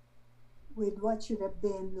with what should have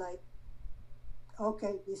been like,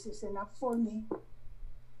 okay, this is enough for me.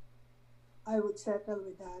 I would settle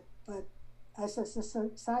with that. But as a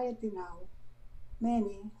society now,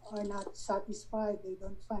 many are not satisfied. They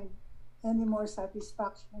don't find any more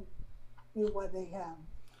satisfaction with what they have.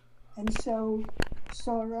 And so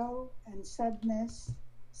sorrow and sadness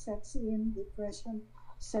sets in, depression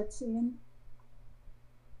sets in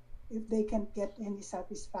if they can't get any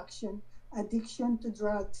satisfaction. Addiction to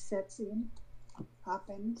drugs sets in,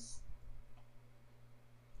 happens.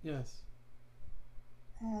 Yes.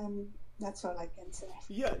 And that's all I can say.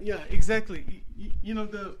 Yeah, exactly. You know,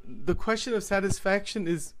 the question of satisfaction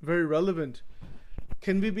is very relevant.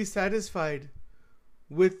 Can we be satisfied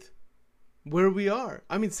with where we are?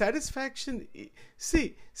 I mean, satisfaction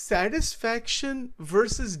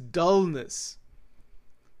versus dullness.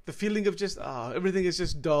 The feeling of just, everything is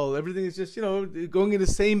just dull. Everything is just, going in the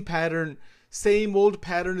same pattern. Same old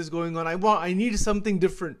pattern is going on. I need something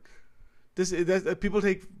different. People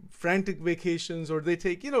take frantic vacations, or they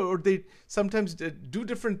take, or they sometimes do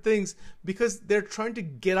different things because they're trying to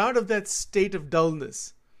get out of that state of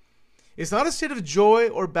dullness. It's not a state of joy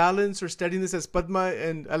or balance or steadiness, as Padma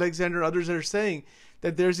and Alexander and others are saying,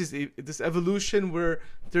 that there's this evolution where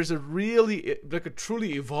there's a really, like a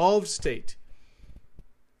truly evolved state.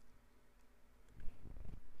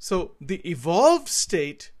 So the evolved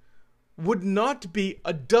state would not be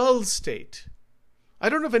a dull state. I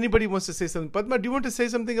don't know if anybody wants to say something. Padma, do you want to say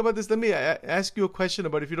something about this? Let me ask you a question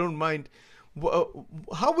about it, if you don't mind.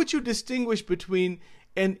 How would you distinguish between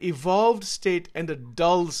an evolved state and a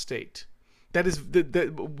dull state? That is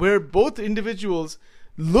where both individuals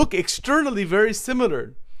look externally very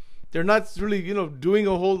similar. They're not really, doing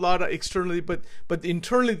a whole lot externally, but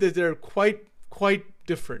internally they're quite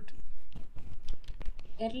different.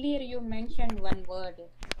 Earlier you mentioned one word,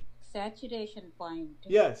 saturation point.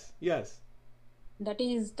 Yes. That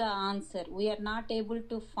is the answer. We are not able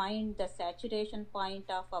to find the saturation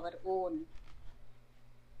point of our own.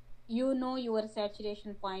 You know your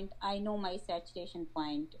saturation point, I know my saturation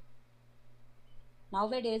point.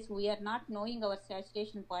 Nowadays, we are not knowing our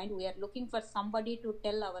saturation point. We are looking for somebody to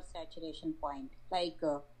tell our saturation point. Like,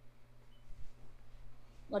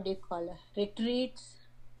 retreats,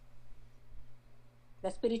 the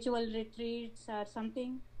spiritual retreats or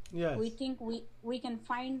something. Yes. We think we can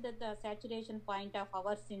find the saturation point of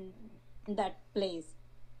ours in that place.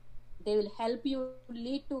 They will help you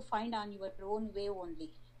lead to find on your own way only.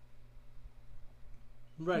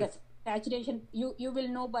 Right. The saturation, you will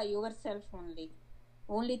know by yourself only.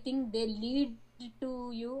 Only thing, they lead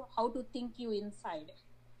to you how to think you inside.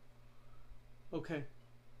 Okay.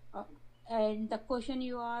 And the question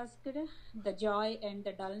you asked, the joy and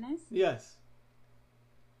the dullness. Yes.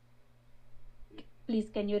 Please,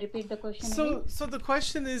 can you repeat the question again? So the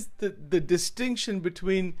question is the distinction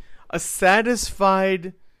between a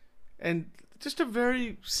satisfied and just a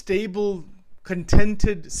very stable,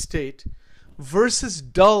 contented state versus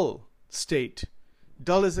dull state.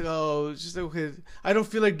 Dull is just okay. I don't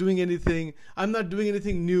feel like doing anything. I'm not doing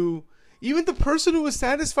anything new. Even the person who is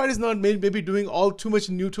satisfied is not maybe doing too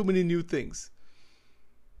many new things.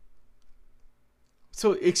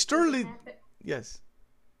 So externally, yes.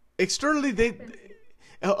 Externally,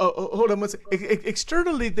 hold on one second.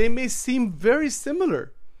 Externally, they may seem very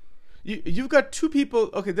similar. You've got two people.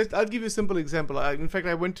 Okay, I'll give you a simple example. In fact,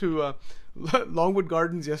 I went to Longwood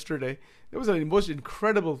Gardens yesterday. It was the most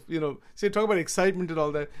incredible, talk about excitement and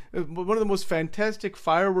all that. One of the most fantastic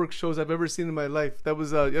fireworks shows I've ever seen in my life. That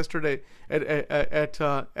was yesterday at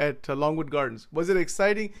Longwood Gardens. Was it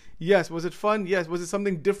exciting? Yes. Was it fun? Yes. Was it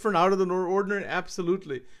something different, out of the ordinary?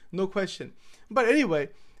 Absolutely. No question. But anyway,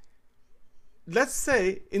 let's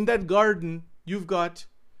say in that garden, you've got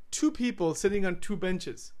two people sitting on two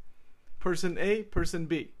benches. Person A, person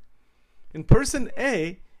B. And person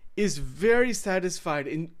A is very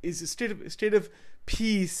satisfied, is a state of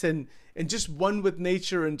peace and just one with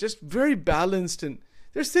nature and just very balanced, and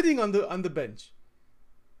they're sitting on the bench.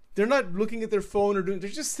 They're not looking at their phone or they're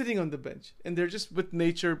just sitting on the bench and they're just with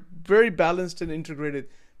nature, very balanced and integrated,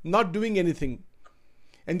 not doing anything.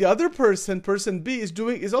 And the other person B,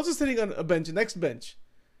 is also sitting on a bench, next bench,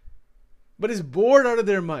 but is bored out of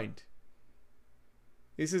their mind.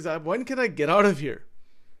 He says, when can I get out of here?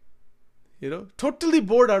 Totally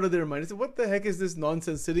bored out of their mind. He said, what the heck is this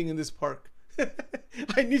nonsense sitting in this park?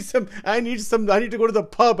 I need to go to the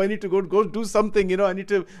pub. I need to go do something, I need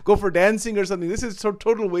to go for dancing or something. This is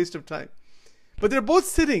total waste of time. But they're both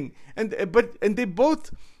sitting and they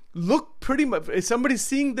both look pretty much, if somebody's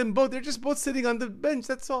seeing them both, they're just both sitting on the bench.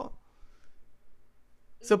 That's all.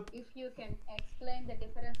 So if you can explain the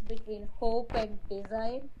difference between hope and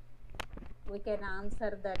desire, we can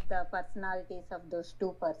answer that the personalities of those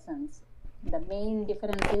two persons. The main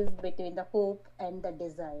difference is between the hope and the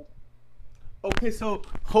desire. Okay, so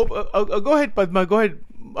hope. Go ahead, Padma. Go ahead.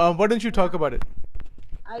 Why don't you talk about it?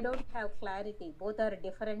 I don't have clarity. Both are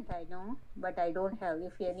different, I know, but I don't have.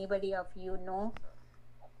 If anybody of you know,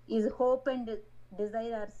 is hope and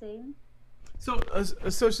desire are same? So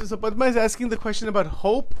Padma is asking the question about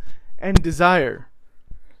hope and desire.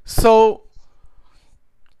 So,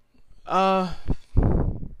 yeah,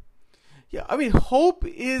 I mean, hope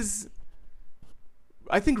is,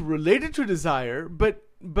 I think, related to desire, but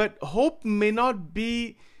hope may not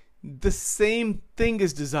be the same thing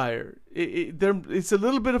as desire. It's a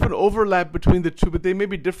little bit of an overlap between the two, but they may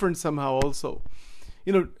be different somehow also.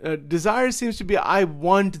 Desire seems to be, I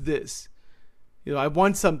want this. I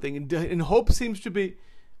want something. And hope seems to be,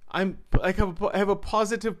 I have a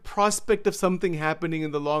positive prospect of something happening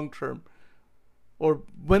in the long term or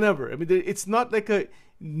whenever. I mean, it's not like a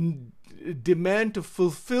demand to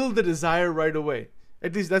fulfill the desire right away.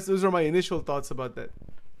 At least those are my initial thoughts about that.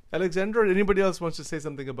 Alexandra, or anybody else wants to say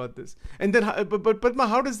something about this? And then, but Padma,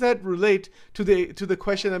 how does that relate to the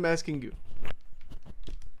question I'm asking you?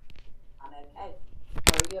 I'm okay.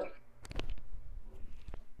 How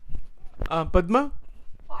are you? Padma?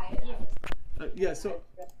 Quiet. Yeah. So,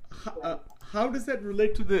 how does that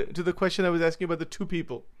relate to the question I was asking about the two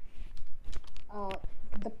people?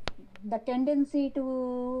 The tendency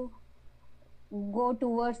to go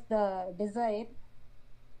towards the desire.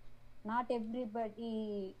 Not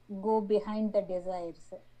everybody go behind the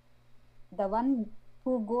desires. The one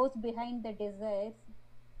who goes behind the desires,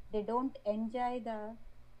 they don't enjoy the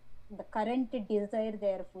current desire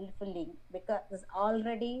they are fulfilling, because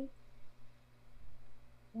already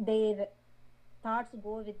their thoughts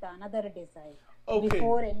go with another desire. Okay.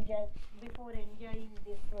 Before enjoying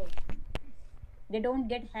this world. They don't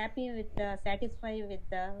get happy with satisfied with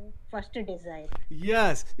the first desire.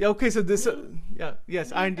 Yes. Yeah. Okay. So this.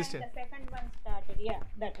 Yes. I understand. The second one started. Yeah,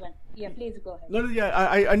 that one. Yeah. Please go ahead. No. Yeah.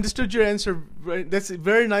 I understood your answer. That's a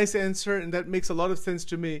very nice answer, and that makes a lot of sense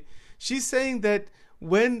to me. She's saying that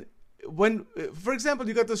when, for example,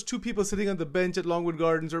 you got those two people sitting on the bench at Longwood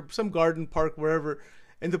Gardens or some garden park wherever,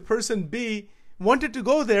 and the person B wanted to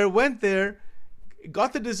go there, went there,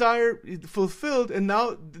 got the desire fulfilled, and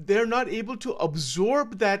now they're not able to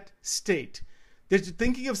absorb that state. They're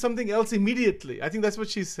thinking of something else immediately. I think that's what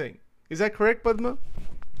she's saying. Is that correct, Padma?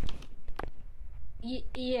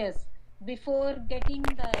 Yes. Before getting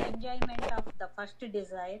the enjoyment of the first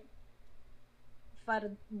desire,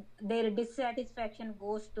 for their dissatisfaction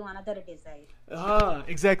goes to another desire.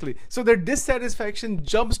 Exactly. So their dissatisfaction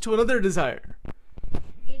jumps to another desire.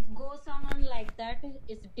 It goes on like that.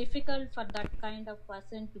 It's difficult for that kind of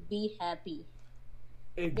person to be happy.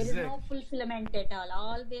 Exactly. There is no fulfillment at all.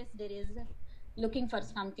 Always there is looking for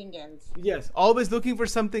something else. Yes, always looking for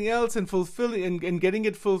something else and fulfilling and getting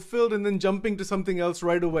it fulfilled and then jumping to something else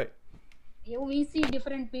right away. We see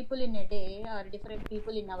different people in a day or different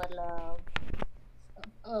people in our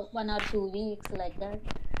 1 or 2 weeks, like that.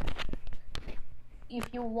 If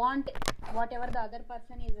you want whatever the other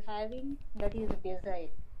person is having, that is desire.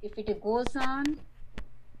 If it goes on,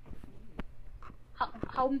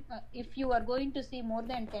 how if you are going to see more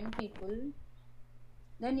than 10 people,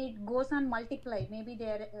 then it goes on multiply. Maybe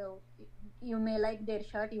you may like their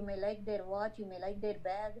shirt, you may like their watch, you may like their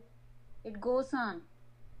bag. It goes on.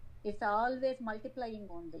 It's always multiplying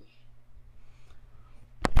only.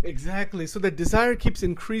 Exactly. So the desire keeps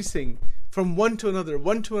increasing from one to another,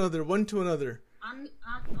 one to another, one to another.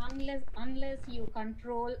 Unless you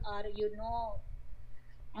control or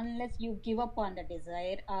unless you give up on the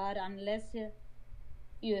desire, or unless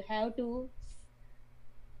you have to,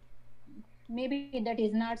 maybe that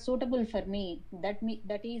is not suitable for me, that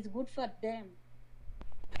is good for them,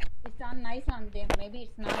 it's not nice on them, maybe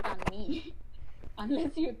it's not on me.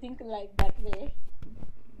 Unless you think like that way,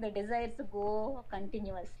 the desires go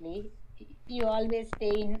continuously. you always stay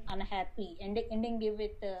in unhappy, ending it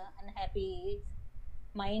with unhappy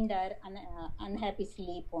mind or unhappy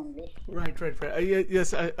sleep only. Right.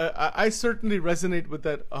 Yes, I certainly resonate with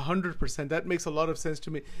that 100%. That makes a lot of sense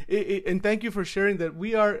to me. And thank you for sharing that.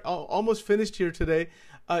 We are almost finished here today.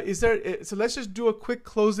 So let's just do a quick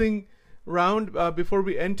closing round before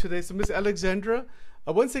we end today. So Miss Alexandra,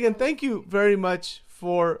 once again, thank you very much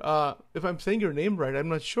for, if I'm saying your name right, I'm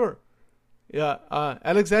not sure. Yeah,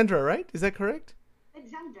 Alexandra, right? Is that correct?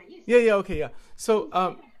 Alexandra, yes. Yeah, okay, yeah. So,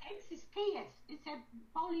 X is KS. It's a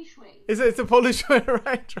Polish way. It's a Polish way,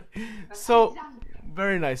 right? So, Alexandra.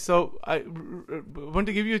 very nice. So, I want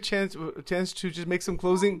to give you a chance to just make some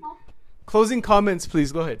closing comments,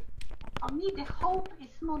 please. Go ahead. For me, the hope is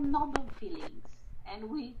more noble feelings, and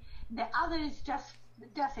the other is just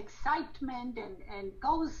excitement and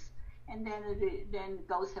goes. And then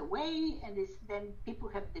goes away, and then people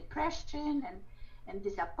have depression and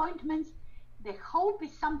disappointments. The hope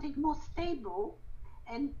is something more stable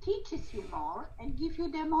and teaches you more and gives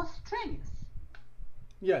you the more strength.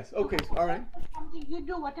 Yes. Okay. All right. Something you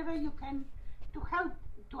do, whatever you can to help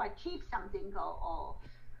to achieve something or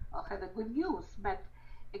have a good news. But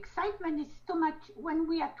excitement is too much. When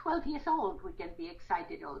we are 12 years old, we can be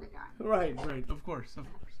excited all the time. Right. Of course.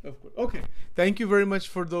 Okay. Thank you very much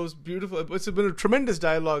for those beautiful. It's been a tremendous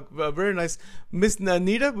dialogue. Very nice. Miss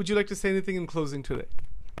Nita, would you like to say anything in closing today?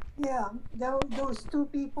 Yeah, those two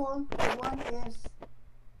people. One is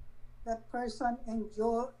that person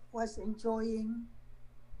was enjoying.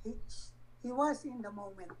 He was in the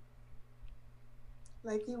moment.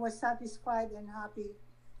 Like he was satisfied and happy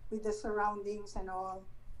with the surroundings and all.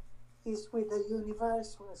 He's with the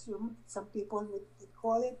universe, or assume some people would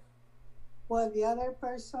call it. While the other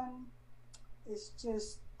person is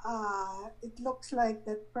just, it looks like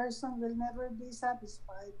that person will never be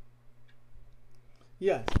satisfied.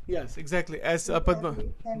 Yes, exactly. As Padma.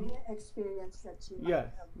 Any experience that she might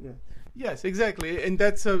have. Yes, exactly. And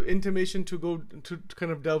that's an intimation to go to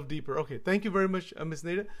kind of delve deeper. Okay, thank you very much, Ms.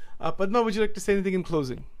 Neda. Padma, would you like to say anything in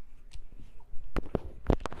closing?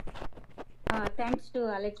 Thanks to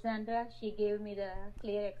Alexandra. She gave me the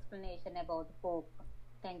clear explanation about hope.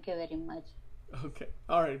 Thank you very much. Okay.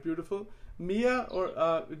 All right. Beautiful. Mia,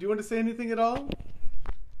 or do you want to say anything at all?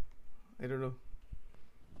 I don't know.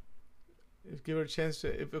 Give her a chance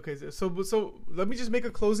to. So let me just make a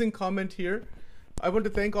closing comment here. I want to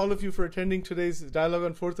thank all of you for attending today's dialogue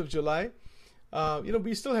on 4th of July.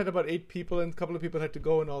 We still had about 8 people, and a couple of people had to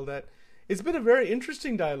go and all that. It's been a very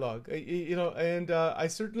interesting dialogue, and I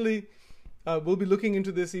certainly will be looking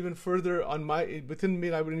into this even further within me,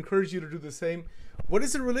 and I would encourage you to do the same. What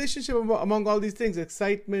is the relationship among all these things?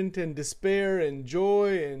 Excitement and despair and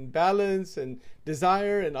joy and balance and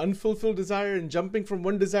desire and unfulfilled desire and jumping from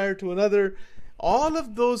one desire to another. All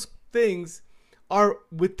of those things are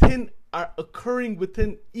occurring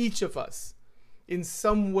within each of us in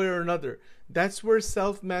some way or another. That's where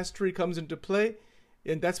self-mastery comes into play.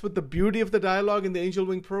 And that's what the beauty of the dialogue in the Angel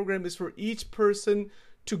Wing program is, for each person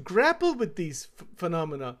to grapple with these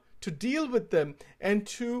phenomena, to deal with them, and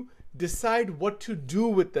to decide what to do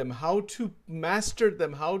with them, how to master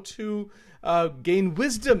them, how to gain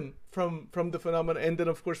wisdom from the phenomena, and then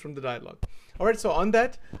of course from the dialogue. All right, so on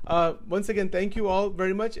that, once again, thank you all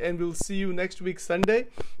very much, and we'll see you next week Sunday.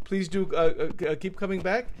 Please do keep coming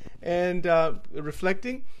back and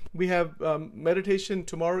reflecting. We have meditation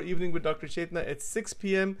tomorrow evening with Dr. Chetna at 6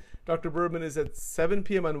 p.m. Dr. Berman is at 7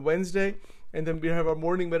 p.m. on Wednesday, and then we have our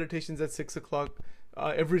morning meditations at 6 o'clock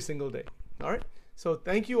every single day. All right. So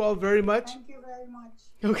thank you all very much. Thank you very much.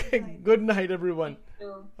 Okay. Good night, everyone.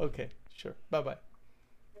 Thank you. Okay. Sure. Bye-bye.